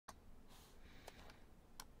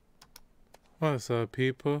What's up,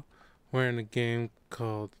 people? We're in a game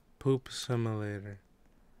called Poop Simulator.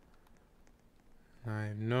 I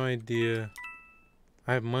have no idea.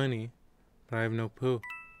 I have money, but I have no poo.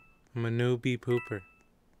 I'm a newbie pooper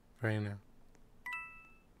right now.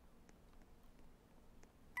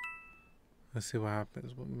 Let's see what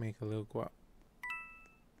happens. We'll make a little guap.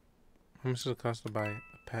 How much does it cost to buy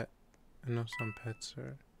a pet? I know some pets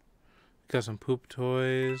are. Got some poop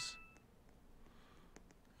toys.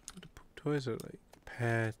 The poop toys are like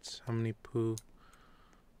pets. How many poo?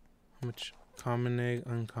 How much? Common egg,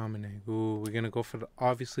 uncommon egg. Ooh, we're gonna go for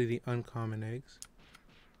obviously the uncommon eggs.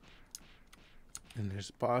 And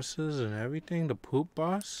there's bosses and everything. The poop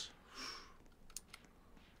boss.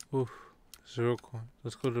 Ooh, 0 coin.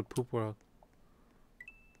 Let's go to the poop world.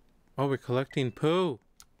 Oh, we're collecting poo.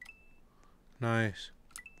 Nice.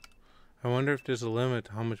 I wonder if there's a limit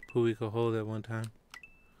to how much poo we can hold at one time.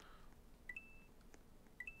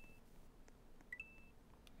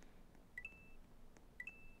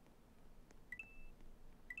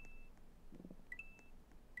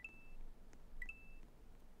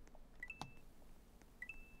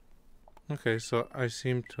 Okay, so I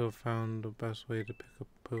seem to have found the best way to pick up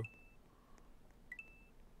poo.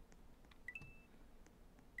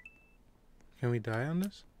 Can we die on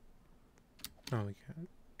this? No, we can't.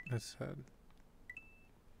 That's sad.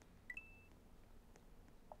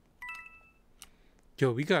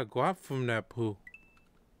 Yo, we got guap from that poo.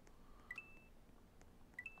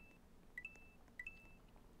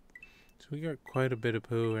 So we got quite a bit of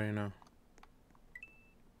poo right now.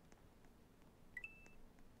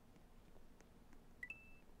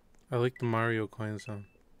 I like the Mario coin sound.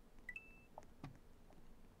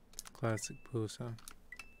 Classic poo sound.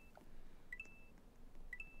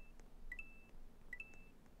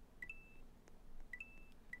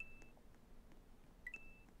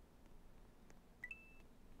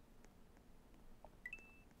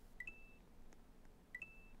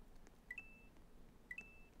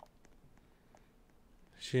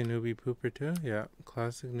 Is she a newbie pooper too? Yeah,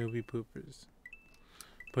 classic newbie poopers.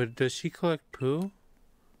 But does she collect poo?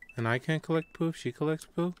 And I can't collect poo if she collects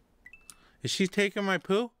poo? Is she taking my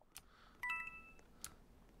poo?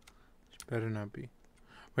 She better not be.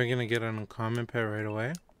 We're gonna get an uncommon pet right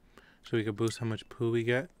away, so we can boost how much poo we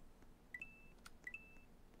get.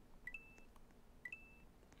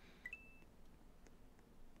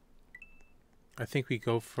 I think we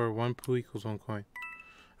go for 1 poo equals 1 coin.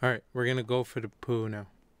 Alright, we're gonna go for the poo now.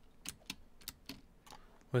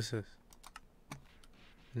 What's this?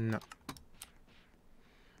 No.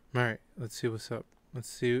 Alright, let's see what's up. Let's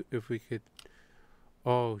see if we could...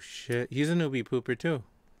 Oh shit, he's a newbie pooper too.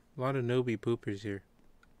 A lot of newbie poopers here.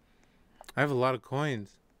 I have a lot of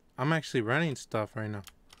coins. I'm actually running stuff right now.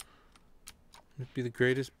 Must be the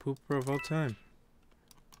greatest pooper of all time.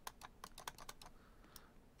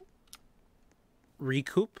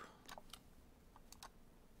 Recoup.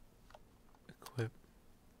 Equip.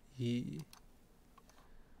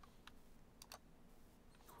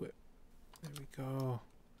 Equip. There we go.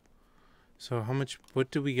 So how much, what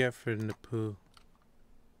do we get for the poo?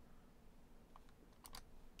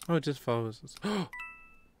 Oh, it just follows us.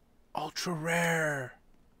 Ultra rare.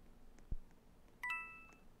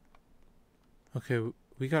 Okay,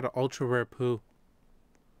 we got an ultra rare poo.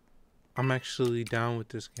 I'm actually down with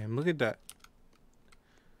this game. Look at that.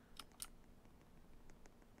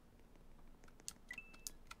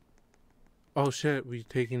 Oh shit, we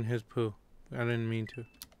taking his poo. I didn't mean to.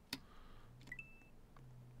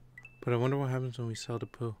 But I wonder what happens when we sell the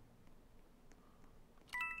poo.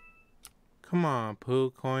 Come on, poo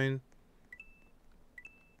coin.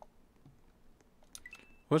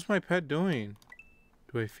 What's my pet doing?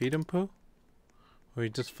 Do I feed him poo? Or he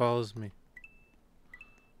just follows me?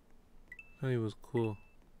 I thought he was cool.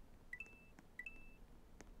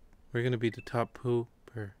 We're gonna be the top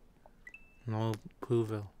pooper in all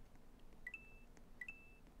Pooville.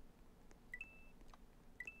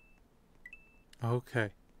 Okay.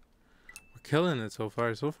 We're killing it so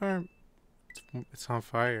far. So far, it's on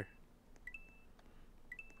fire.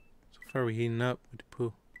 So far, we're heating up with the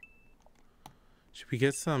poo. Should we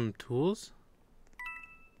get some tools?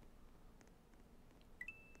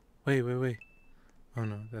 Wait. Oh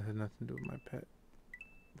no, that had nothing to do with my pet.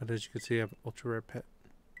 But as you can see, I have an ultra rare pet.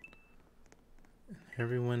 And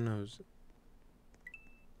everyone knows it.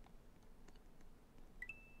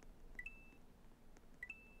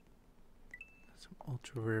 Some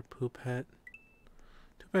ultra rare poo pet.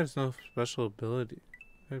 Too bad it's no special ability.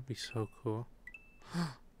 That'd be so cool.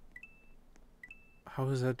 How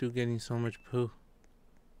is that dude getting so much poo?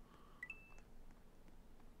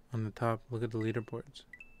 On the top, look at the leaderboards.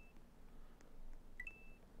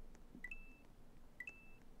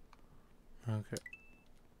 Okay.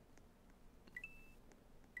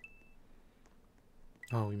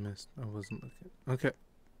 Oh, we missed. I wasn't looking. Okay.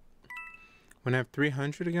 When I have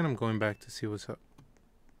 300 again, I'm going back to see what's up.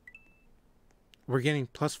 We're getting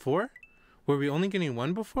 +4? Were we only getting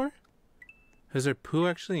 1 before? Has our poo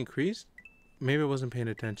actually increased? Maybe I wasn't paying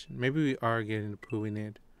attention. Maybe we are getting the poo we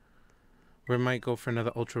need. We might go for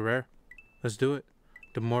another ultra rare. Let's do it.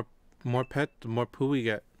 The more pet, the more poo we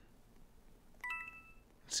get.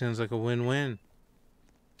 Seems like a win-win.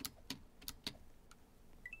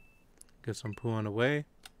 Get some poo on the way.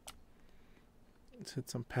 Let's hit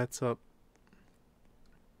some pets up.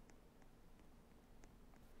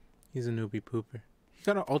 He's a newbie pooper. He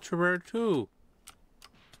got an ultra rare too.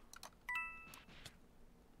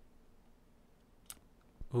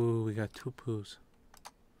 Ooh, we got 2 poos.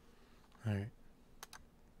 Alright.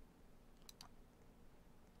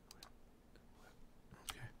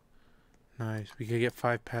 Okay. Nice. We could get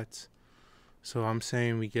 5 pets. So I'm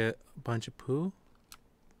saying we get a bunch of poo.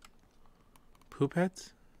 Poo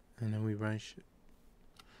pets. And then we run shit.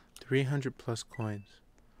 300 plus coins.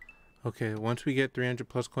 Okay, once we get 300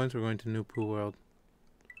 plus coins, we're going to New Poo World.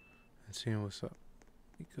 And seeing what's up.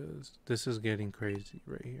 Because this is getting crazy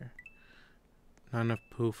right here. Not enough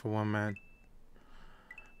poo for one man.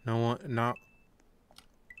 No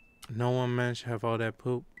one man should have all that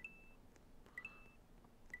poop.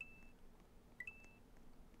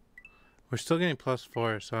 We're still getting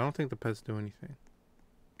 +4, so I don't think the pets do anything.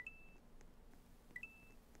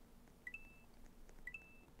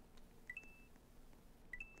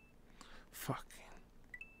 Fucking.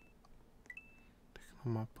 Taking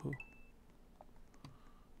all my poo.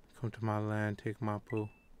 Come to my land, take my poo.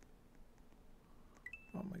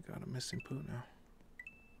 Oh my god, I'm missing poo now.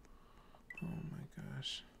 Oh my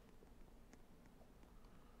gosh.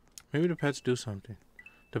 Maybe the pets do something.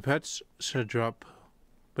 The pets should drop poo,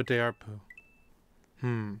 but they are poo.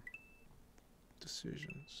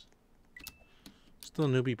 Decisions. Still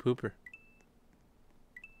newbie pooper.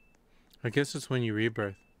 I guess it's when you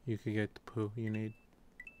rebirth, you could get the poo you need.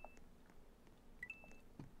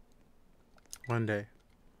 One day,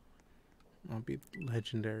 I'll be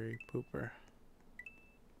legendary pooper.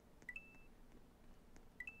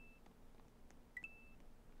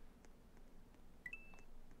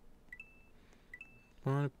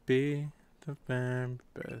 Wanna be the very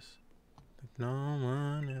best that no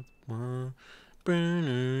one ever won.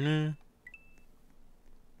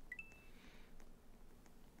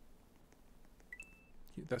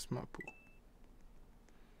 Yeah, that's my poo.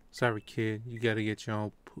 Sorry, kid. You gotta get your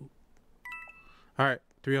own poo. Alright,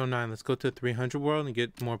 309. Let's go to the 300 world and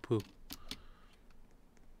get more poo.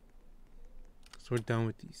 So we're done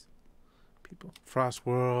with these people. Frost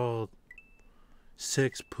world.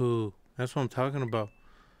 6 poo. That's what I'm talking about.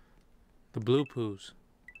 The blue poos.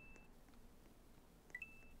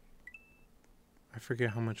 I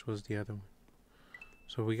forget how much was the other one.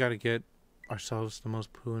 So we gotta get ourselves the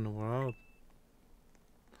most poo in the world.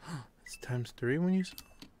 It's ×3 when you sell.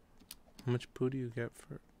 How much poo do you get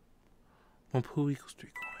for 1 poo equals 3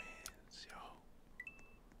 coins? Yo.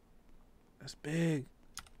 That's big.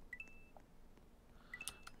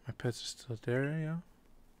 My pets are still there, yo.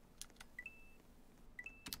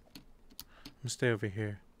 I'm gonna stay over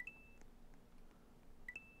here.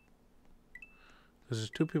 Because there's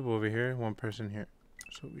 2 people over here, 1 person here.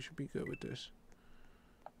 So we should be good with this.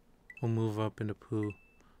 We'll move up into poo.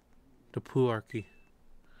 The pooarchy.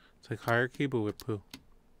 It's like hierarchy, but with poo.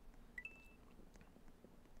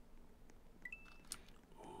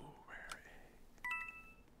 Ooh, rare egg.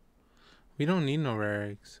 We don't need no rare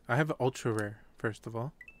eggs. I have an ultra rare, first of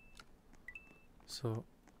all. So,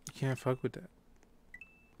 you can't fuck with that.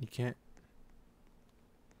 You can't.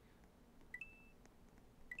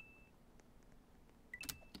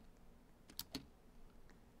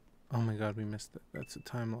 Oh my god, we missed it. That's a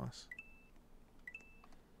time loss.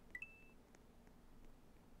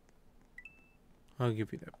 I'll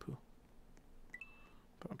give you that poo.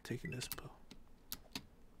 But I'm taking this poo.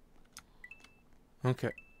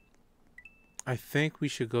 Okay. I think we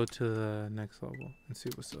should go to the next level and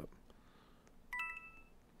see what's up.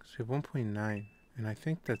 Because we have 1.9. And I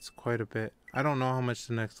think that's quite a bit. I don't know how much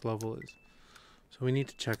the next level is. So we need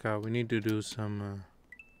to check out. We need to do some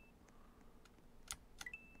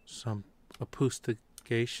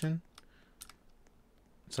acoustigation.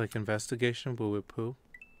 It's like investigation, but with poo.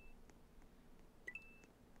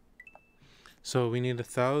 So we need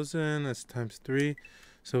 1,000. That's ×3.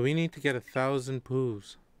 So we need to get 1,000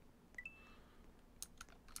 poos.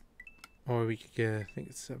 Or we could get, I think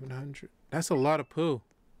it's 700. That's a lot of poo.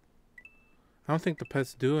 I don't think the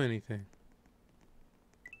pets do anything.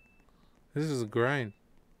 This is a grind.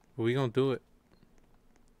 But we gonna do it.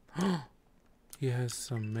 He has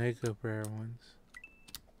some mega rare ones.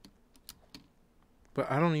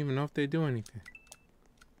 But I don't even know if they do anything.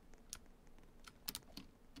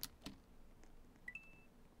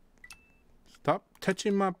 Stop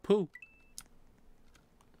touching my poo.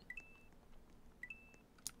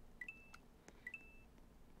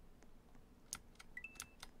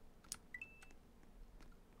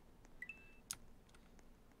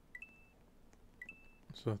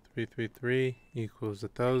 So 333 equals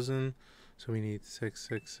 1,000. So we need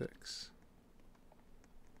 666.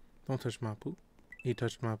 Don't touch my poo. He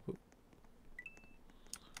touched my poo.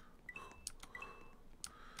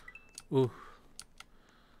 Ooh.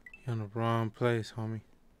 You're in the wrong place, homie.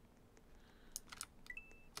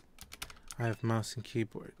 I have mouse and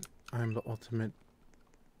keyboard. I am the ultimate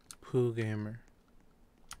poo gamer.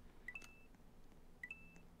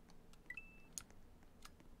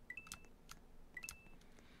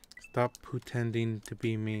 Stop pretending to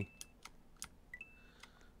be me.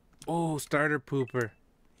 Oh, starter pooper.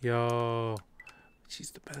 Yo.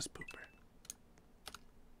 She's the best pooper.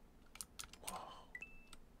 Whoa.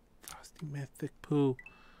 Frosty Mythic Poo.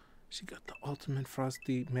 She got the ultimate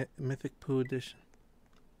Frosty Mythic Poo edition.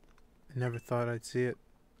 I never thought I'd see it.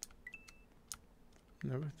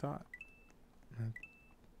 Never thought.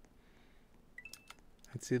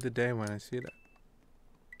 I'd see the day when I see that.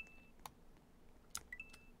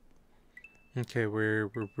 Okay, we're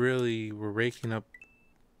raking up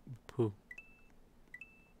poo.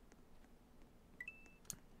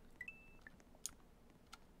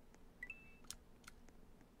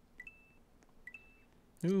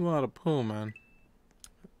 There's a lot of poo, man.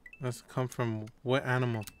 That's come from what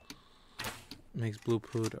animal makes blue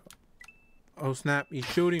poo though? Oh snap, he's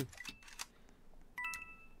shooting.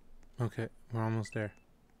 Okay, we're almost there.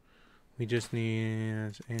 We just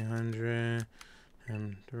need 800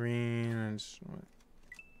 and 3 and so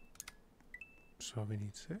we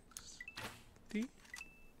need 60.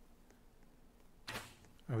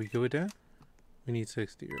 Are we good with that? We need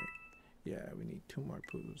 60, right? Yeah, we need 2 more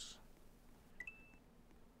poos.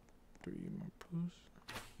 3 more poos.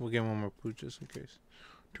 We'll get 1 more poo just in case.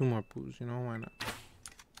 2 more poos, you know, why not?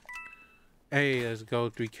 Hey, let's go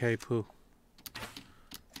 3K poo.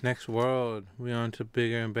 Next world, we on to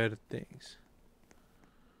bigger and better things.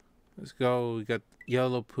 Let's go. We got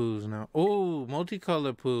yellow poos now. Oh,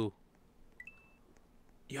 multicolor poo.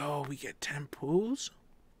 Yo, we get 10 poos?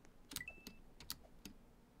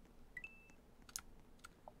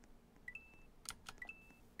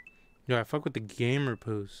 Yo, I fuck with the gamer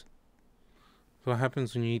poos. That's what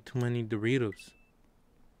happens when you eat too many Doritos.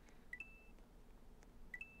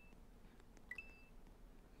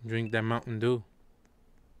 Drink that Mountain Dew.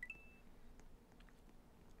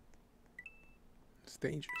 It's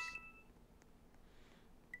dangerous.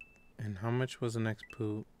 And how much was the next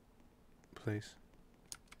poo place?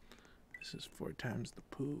 This is 4 times the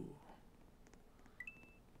poo.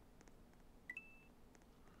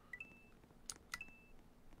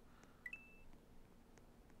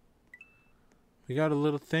 We got a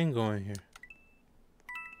little thing going here.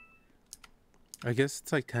 I guess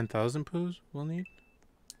it's like 10,000 poos we'll need.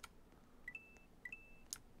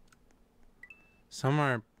 Some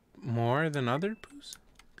are more than other poos.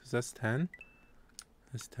 Because that's 10.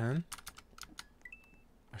 That's 10.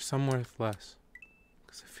 Or some worth less.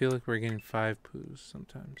 Because I feel like we're getting 5 poos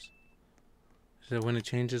sometimes. So when it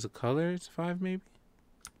changes the color, it's 5 maybe?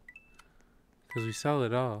 Because we sell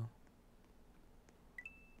it all.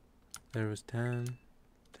 There was 10.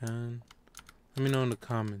 10. Let me know in the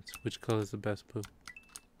comments which color is the best poo.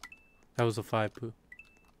 That was a 5 poo.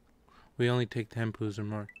 We only take 10 poos or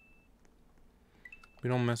more. We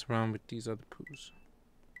don't mess around with these other poos.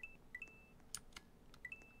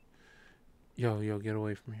 Yo, get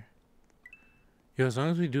away from here. Yo, as long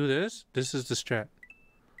as we do this, this is the strat.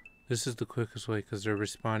 This is the quickest way because they're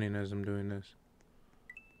responding as I'm doing this.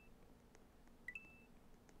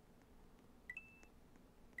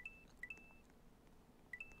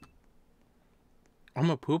 I'm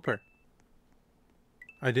a pooper.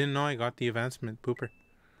 I didn't know I got the advancement pooper.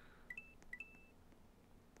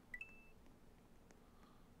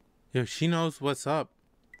 Yo, she knows what's up.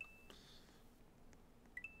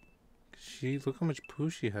 Look how much poo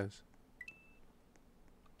she has.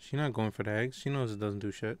 She's not going for the eggs. She knows it doesn't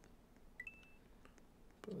do shit.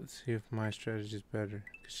 But let's see if my strategy is better.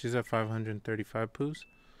 Because she's at 535 poos.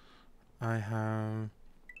 I have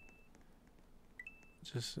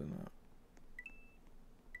just enough.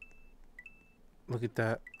 Look at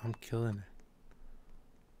that. I'm killing it.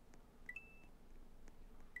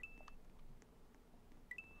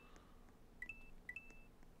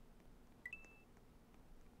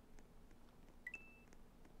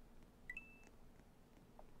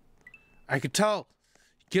 I could tell.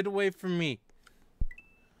 Get away from me.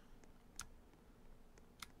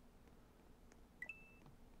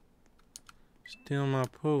 Steal my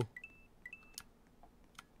poo.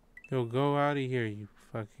 Yo, go out of here, you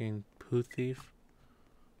fucking poo thief.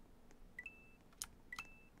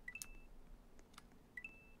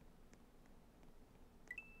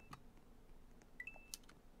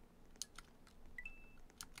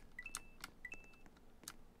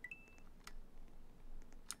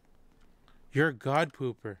 You're a god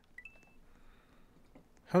pooper.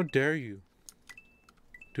 How dare you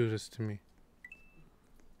do this to me?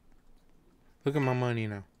 Look at my money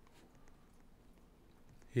now.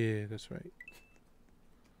 Yeah, that's right.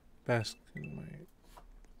 Bask in my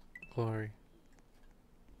glory.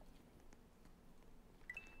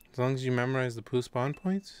 As long as you memorize the poo spawn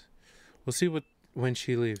points, we'll see when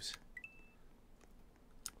she leaves.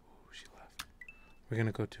 Ooh, she left. We're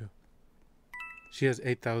gonna go too. She has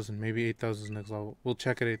 8,000. Maybe 8,000 is next level. We'll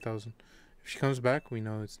check at 8,000. If she comes back, we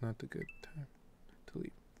know it's not the good time to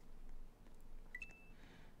leave.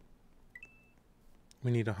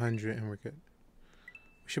 We need 100 and we're good.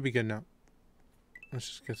 We should be good now. Let's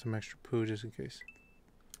just get some extra poo just in case.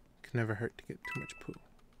 Can never hurt to get too much poo.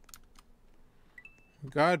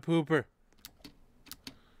 God pooper.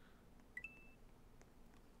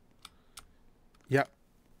 Yep.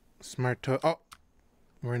 Smart toe. Oh,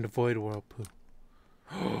 we're in the void world poo.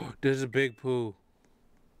 Oh, there's a big poo.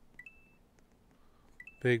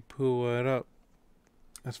 Big poo, what up?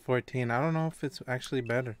 That's 14. I don't know if it's actually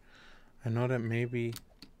better. I know that maybe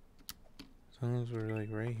as long as we're like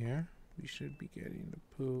right here, we should be getting the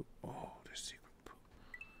poo. Oh, there's secret poo.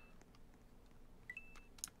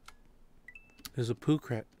 There's a poo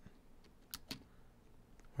cret.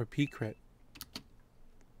 Or pea cret.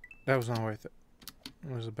 That was not worth it.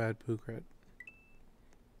 It was a bad poo cret.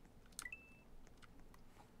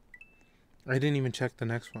 I didn't even check the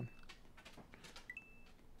next one.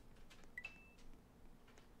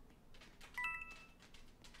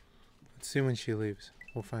 Let's see when she leaves.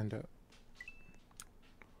 We'll find out.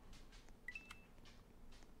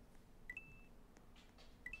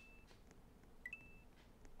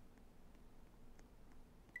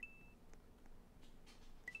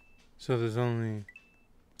 So there's only...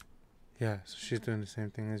 Yeah, so she's doing the same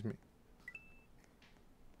thing as me.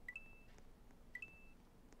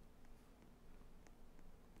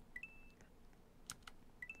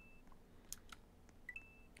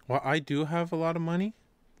 Well, I do have a lot of money.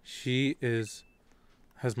 She has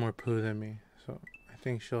more poo than me, so I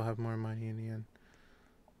think she'll have more money in the end.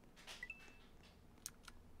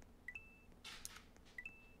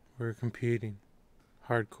 We're competing.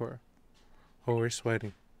 Hardcore. Oh, we're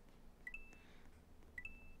sweating.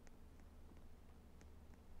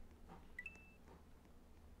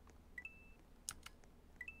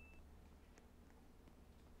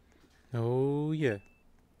 Oh, yeah.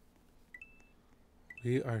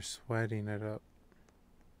 We are sweating it up.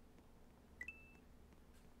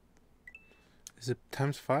 Is it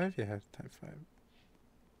times 5? Yeah, it's times 5.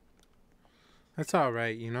 That's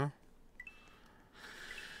alright, you know?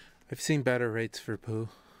 I've seen better rates for poo.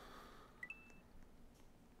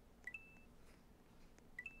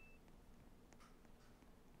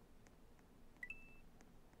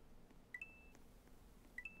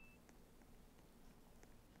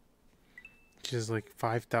 She's like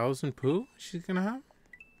 5,000 poo she's gonna have?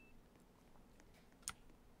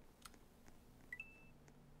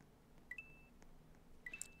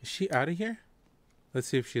 Is she out of here? Let's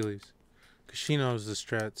see if she leaves. Because she knows the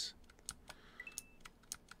strats.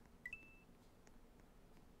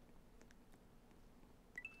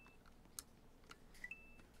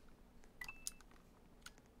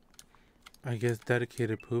 I guess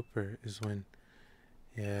dedicated pooper is when...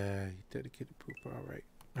 Yeah, dedicated pooper, alright.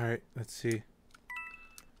 Alright, let's see.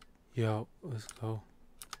 Yo, let's go.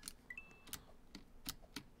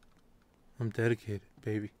 I'm dedicated,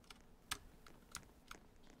 baby.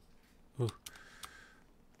 Ooh.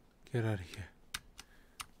 Get out of here.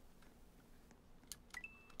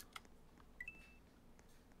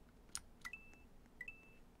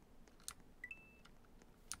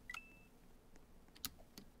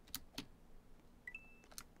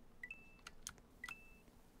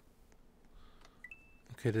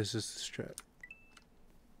 Okay, this is the strat.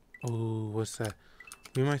 Oh, what's that?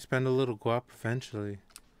 We might spend a little guap eventually.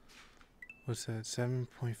 What's that?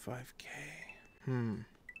 7.5k.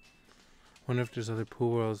 Wonder if there's other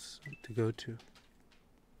pool worlds to go to.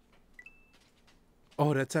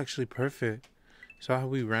 Oh, that's actually perfect. Saw how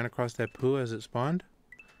we ran across that poo as it spawned?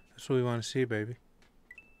 That's what we want to see, baby.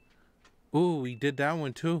 Ooh, we did that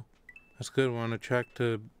one too. That's good. We're on a track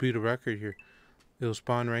to beat a record here. It'll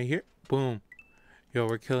spawn right here. Boom. Yo,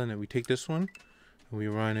 we're killing it. We take this one and we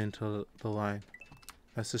run into the line.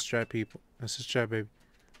 That's the strat, people. That's the strat, baby.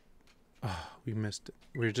 Oh, we missed it.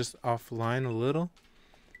 We're just offline a little,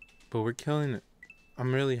 but we're killing it.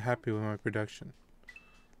 I'm really happy with my production.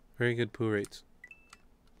 Very good poo rates.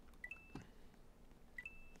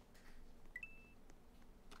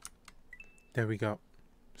 There we go.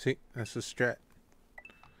 See, that's the strat.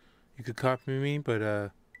 You could copy me,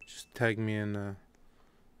 but just tag me and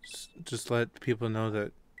just let people know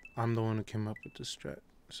that I'm the one who came up with the strat.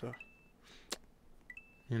 So,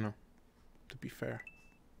 you know, to be fair.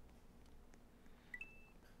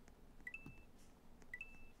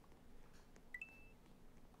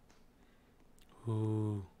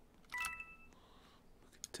 Ooh.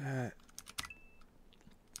 Look at that.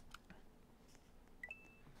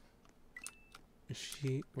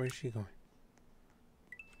 Where's she going?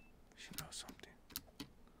 She knows something.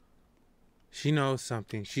 She knows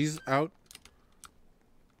something. She's out.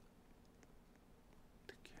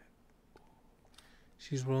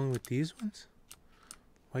 She's rolling with these ones?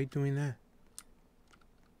 Why are you doing that?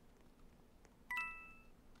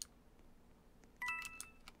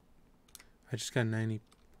 I just got 90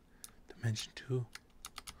 dimension 2.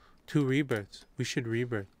 2 rebirths. We should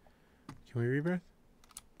rebirth. Can we rebirth?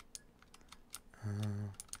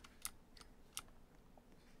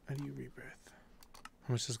 How do you rebirth?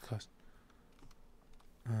 How much does it cost?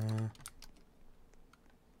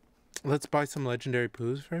 Let's buy some legendary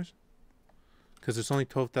poos first. Because there's only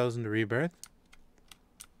 12,000 to rebirth.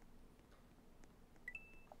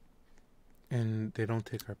 And they don't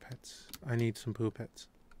take our pets. I need some poo pets.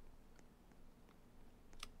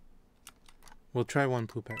 We'll try one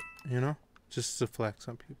poo pet, you know? Just to flex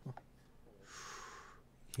on people.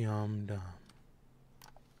 Yum dum.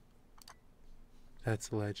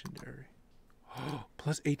 That's legendary. Oh,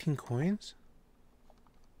 plus 18 coins?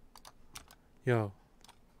 Yo.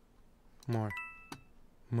 More.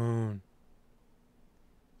 Moon.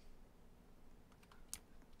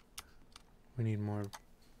 We need more.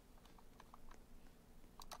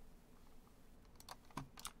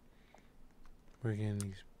 We're getting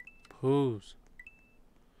these poos.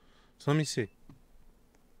 So let me see.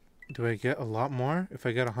 Do I get a lot more? If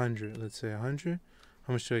I get 100, let's say 100.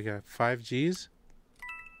 How much do I get? 5 G's?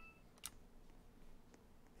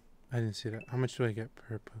 I didn't see that. How much do I get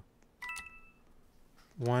per poo?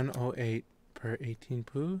 108 per 18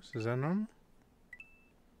 poos. Is that normal?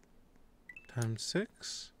 Times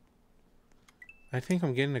 6? I think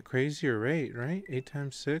I'm getting a crazier rate, right? 8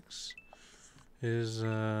 times 6 is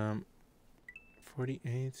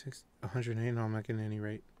 48, 6, 108. No, I'm not getting any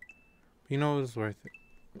rate. But you know it was worth it.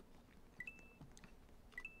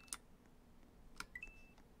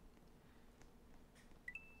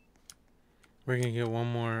 We're gonna get one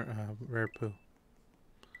more rare poo.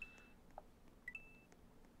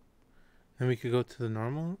 Then we could go to the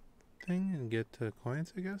normal thing and get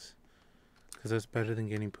coins, I guess. Because that's better than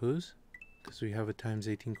getting poos. Because we have a times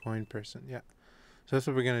 18 coin person. Yeah. So that's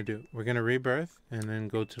what we're gonna do. We're gonna rebirth and then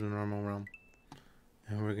go to the normal realm.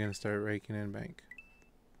 And we're gonna start raking in bank.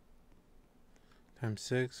 Times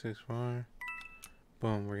 6, 6, 4.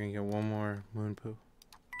 Boom, we're gonna get one more moon poo.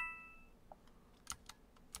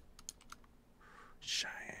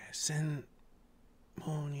 Sin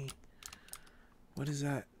Moni. What is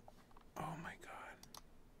that? Oh my god.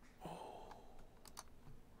 Oh.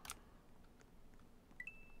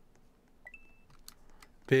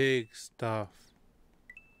 Big stuff.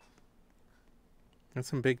 That's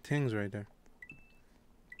some big things right there.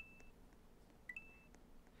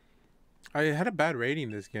 I had a bad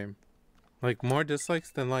rating this game. Like more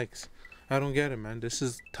dislikes than likes. I don't get it, man. This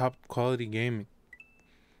is top quality gaming.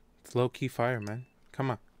 It's low key fire, man.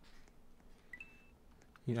 Come on.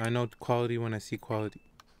 You know, I know quality when I see quality.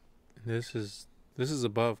 This is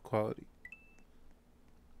above quality.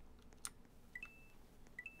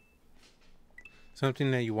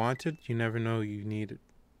 Something that you wanted, you never know you need it.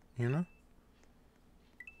 You know?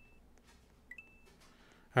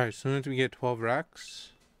 Alright, as soon as we get 12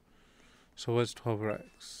 racks. So what's 12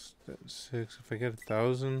 racks? That's 6. If I get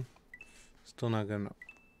 1,000, still not good enough.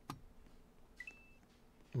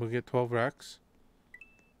 We'll get 12 racks.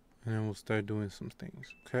 And then we'll start doing some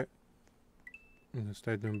things, okay? We're gonna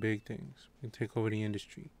start doing big things. We can take over the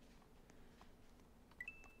industry.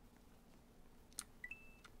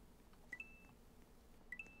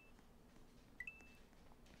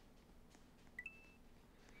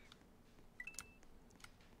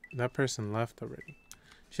 That person left already.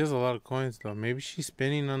 She has a lot of coins though. Maybe she's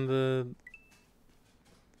spinning on the...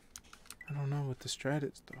 I don't know what the strat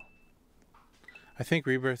is though. I think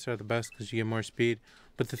rebirths are the best because you get more speed.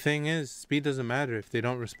 But But the thing is, speed doesn't matter if they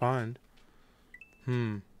don't respond.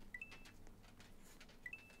 We're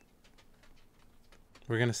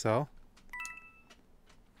gonna sell.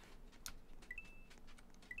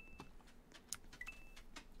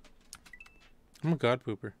 I'm a god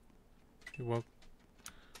pooper. Well,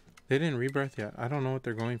 they didn't rebirth yet. I don't know what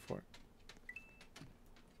they're going for.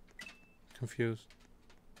 Confused.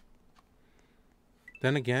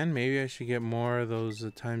 Then again, maybe I should get more of those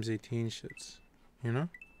times 18 shits. You know?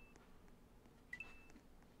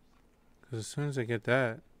 Because as soon as I get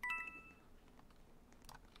that,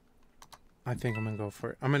 I think I'm going to go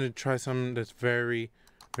for it. I'm going to try something that's very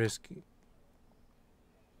risky.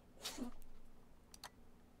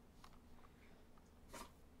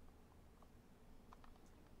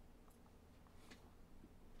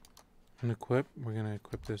 And equip. We're going to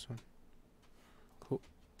equip this one. Cool.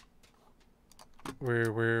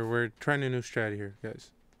 We're trying a new strat here,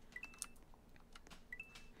 guys.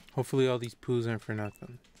 Hopefully all these poos aren't for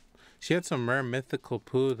nothing. She had some rare mythical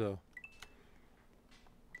poo though.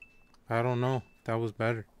 I don't know. That was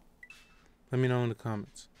better. Let me know in the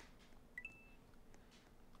comments.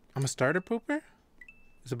 I'm a starter pooper?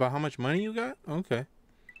 It's about how much money you got? Okay.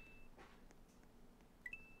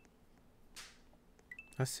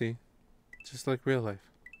 I see. Just like real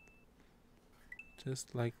life.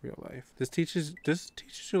 Just like real life. This teaches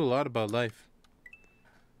you a lot about life.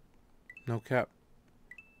 No cap.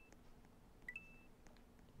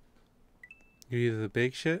 You're either the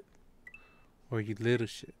big shit or you little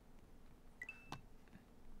shit.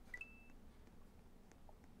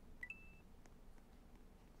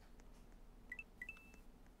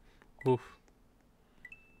 Oof.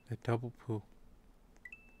 That double poo.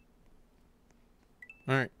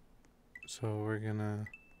 Alright. So we're gonna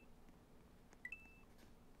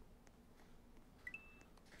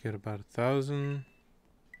get about 1,000.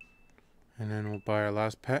 And then we'll buy our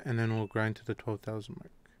last pet and then we'll grind to the 12,000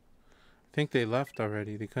 mark. I think they left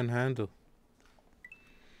already. They couldn't handle.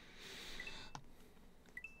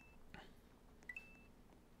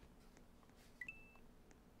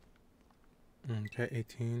 Okay,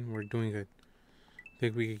 18. We're doing good. I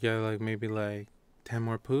think we could get like maybe like 10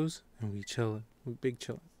 more poos and we chillin'. We big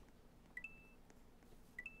chillin'.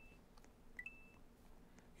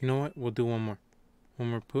 You know what? We'll do one more.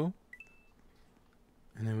 One more poo.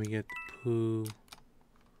 And then we get the poo.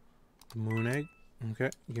 The moon egg.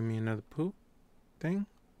 Okay, give me another poo thing.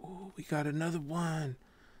 Oh, we got another one.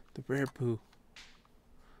 The rare poo.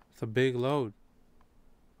 It's a big load.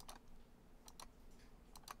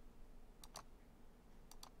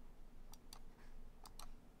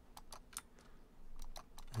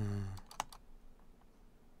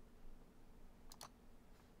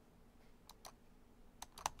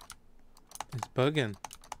 It's bugging.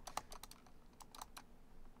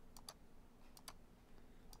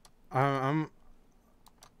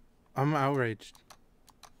 I'm outraged.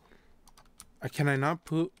 Can I not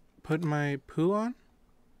put my poo on?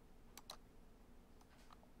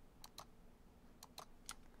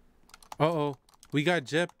 Uh-oh. We got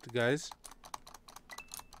gypped, guys.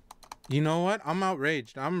 You know what? I'm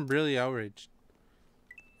outraged. I'm really outraged.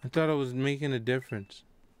 I thought I was making a difference.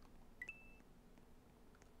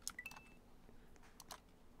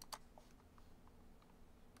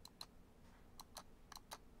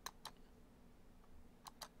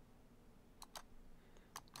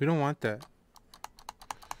 We don't want that.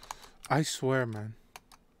 I swear, man.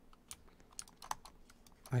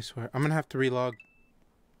 I swear. I'm gonna have to relog.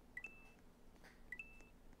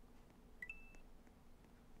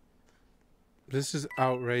 This is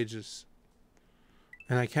outrageous.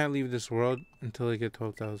 And I can't leave this world until I get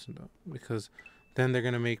 12,000 though. Because then they're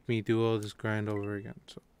gonna make me do all this grind over again.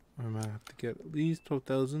 So I'm gonna have to get at least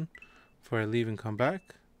 12,000 before I leave and come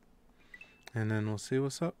back. And then we'll see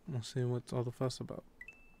what's up. We'll see what's all the fuss about.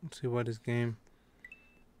 Let's see why this game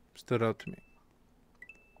stood out to me.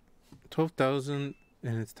 12,000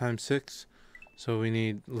 and it's times 6. So we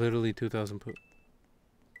need literally 2,000 poo.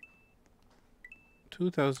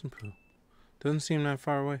 2,000 poo. Doesn't seem that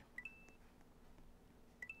far away.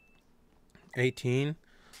 18.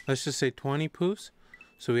 Let's just say 20 poos.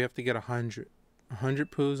 So we have to get 100. 100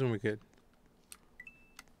 poos and we're good.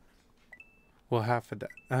 Well, half of that.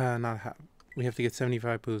 Not half. We have to get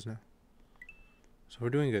 75 poos now. So we're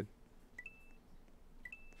doing good.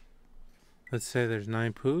 Let's say there's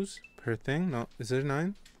 9 poos per thing. No, is there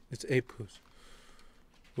 9? It's 8 poos.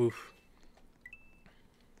 Oof.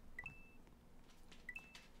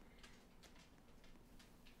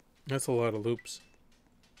 That's a lot of loops.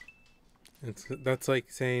 That's like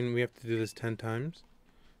saying we have to do this 10 times.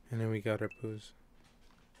 And then we got our poos.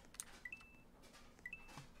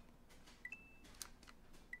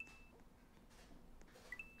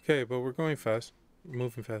 Okay, but we're going fast. We're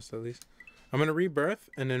moving fast at least. I'm gonna rebirth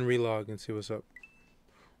and then relog and see what's up.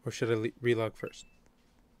 Or should I relog first?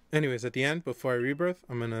 Anyways, at the end, before I rebirth,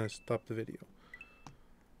 I'm gonna stop the video.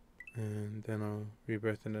 And then I'll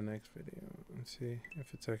rebirth in the next video and see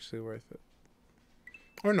if it's actually worth it.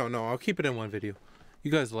 Or no, I'll keep it in one video.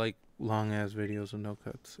 You guys like long ass videos with no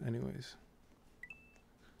cuts anyways.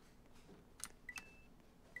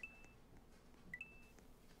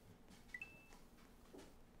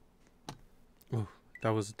 Oh, that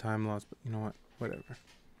was a time loss, but you know what? Whatever.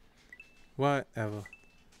 Whatever.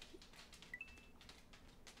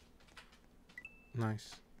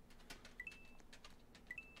 Nice.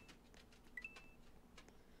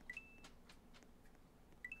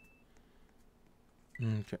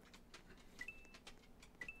 Okay.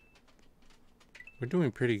 We're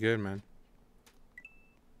doing pretty good, man.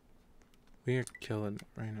 We are killing it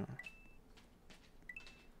right now.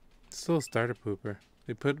 Still a starter pooper.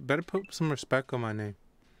 They better put some respect on my name.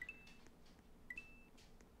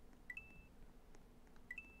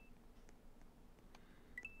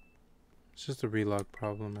 It's just a relog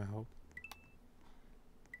problem, I hope.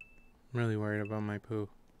 I'm really worried about my poo.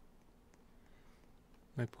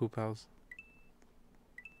 My poo pals.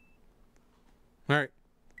 Alright.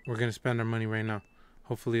 We're gonna spend our money right now.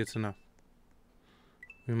 Hopefully it's enough.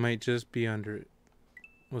 We might just be under it.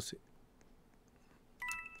 We'll see.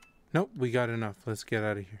 Nope, we got enough. Let's get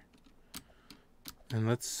out of here. And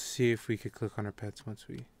let's see if we could click on our pets once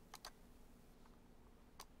we...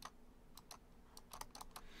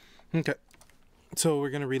 Okay. So we're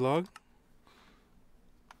gonna relog.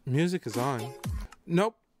 Music is on.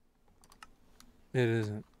 Nope. It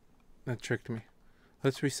isn't. That tricked me.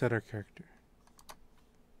 Let's reset our character.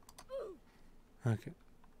 Okay.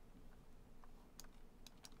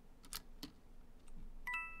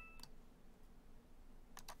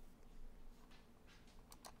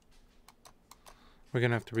 We're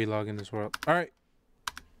gonna have to relog in this world. Alright.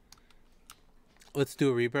 Let's do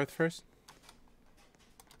a rebirth first.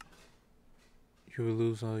 You will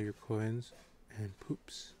lose all your coins and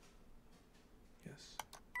poops. Yes.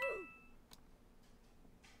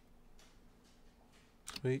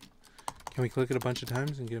 Sweet. Can we click it a bunch of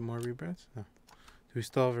times and get more rebirths? No. Do we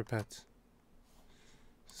still have our pets?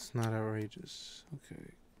 It's not outrageous. Okay.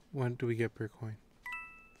 When do we get per coin?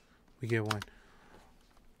 We get one.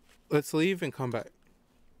 Let's leave and come back.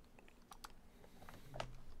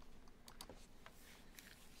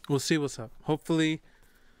 We'll see what's up. Hopefully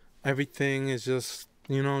everything is just,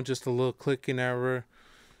 you know, just a little clicking error.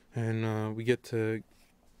 And we get to...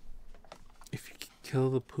 If you kill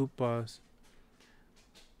the poop boss,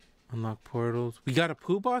 unlock portals. We got a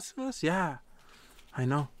poop boss in this? Yeah. I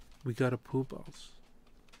know. We got a poop boss.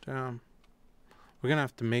 Damn. We're gonna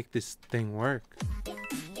have to make this thing work.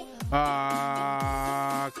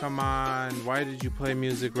 Ah, come on. Why did you play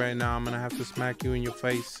music right now? I'm gonna have to smack you in your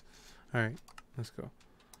face. Alright, let's go.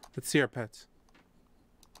 Let's see our pets.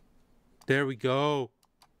 There we go.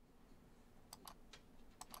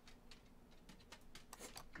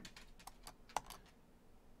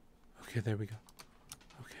 Okay, there we go.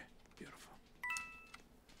 Okay, beautiful.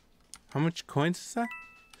 How much coins is that?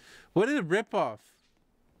 What is a ripoff?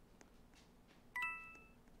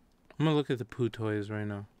 I'm gonna look at the poo toys right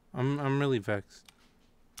now. I'm really vexed.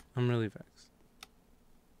 I'm really vexed.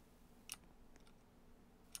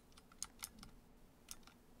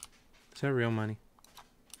 Is that real money?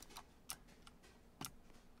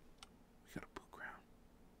 We got a poo ground.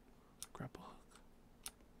 Grapple hook.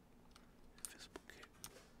 Invisible cape.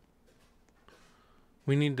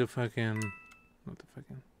 We need to fucking... What the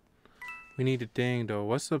fucking... We need a dang though.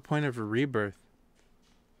 What's the point of a rebirth?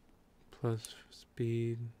 Plus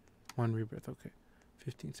speed. 1 rebirth. Okay.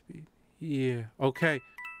 15 speed. Yeah. Okay.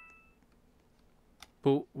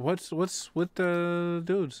 But what's with the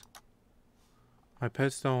dudes? My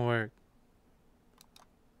pets don't work.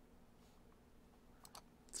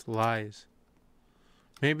 It's lies.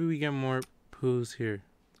 Maybe we get more poos here.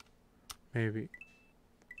 Maybe.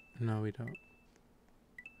 No, we don't.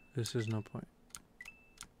 This is no point.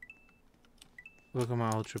 Look at my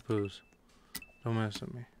ultra poos. Don't mess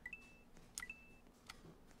with me.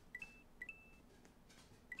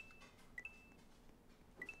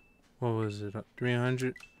 What was it?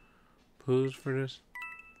 300 poos for this?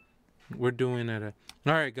 We're doing it.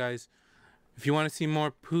 Alright, guys. If you want to see more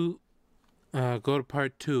poo, go to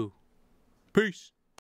part 2. Peace.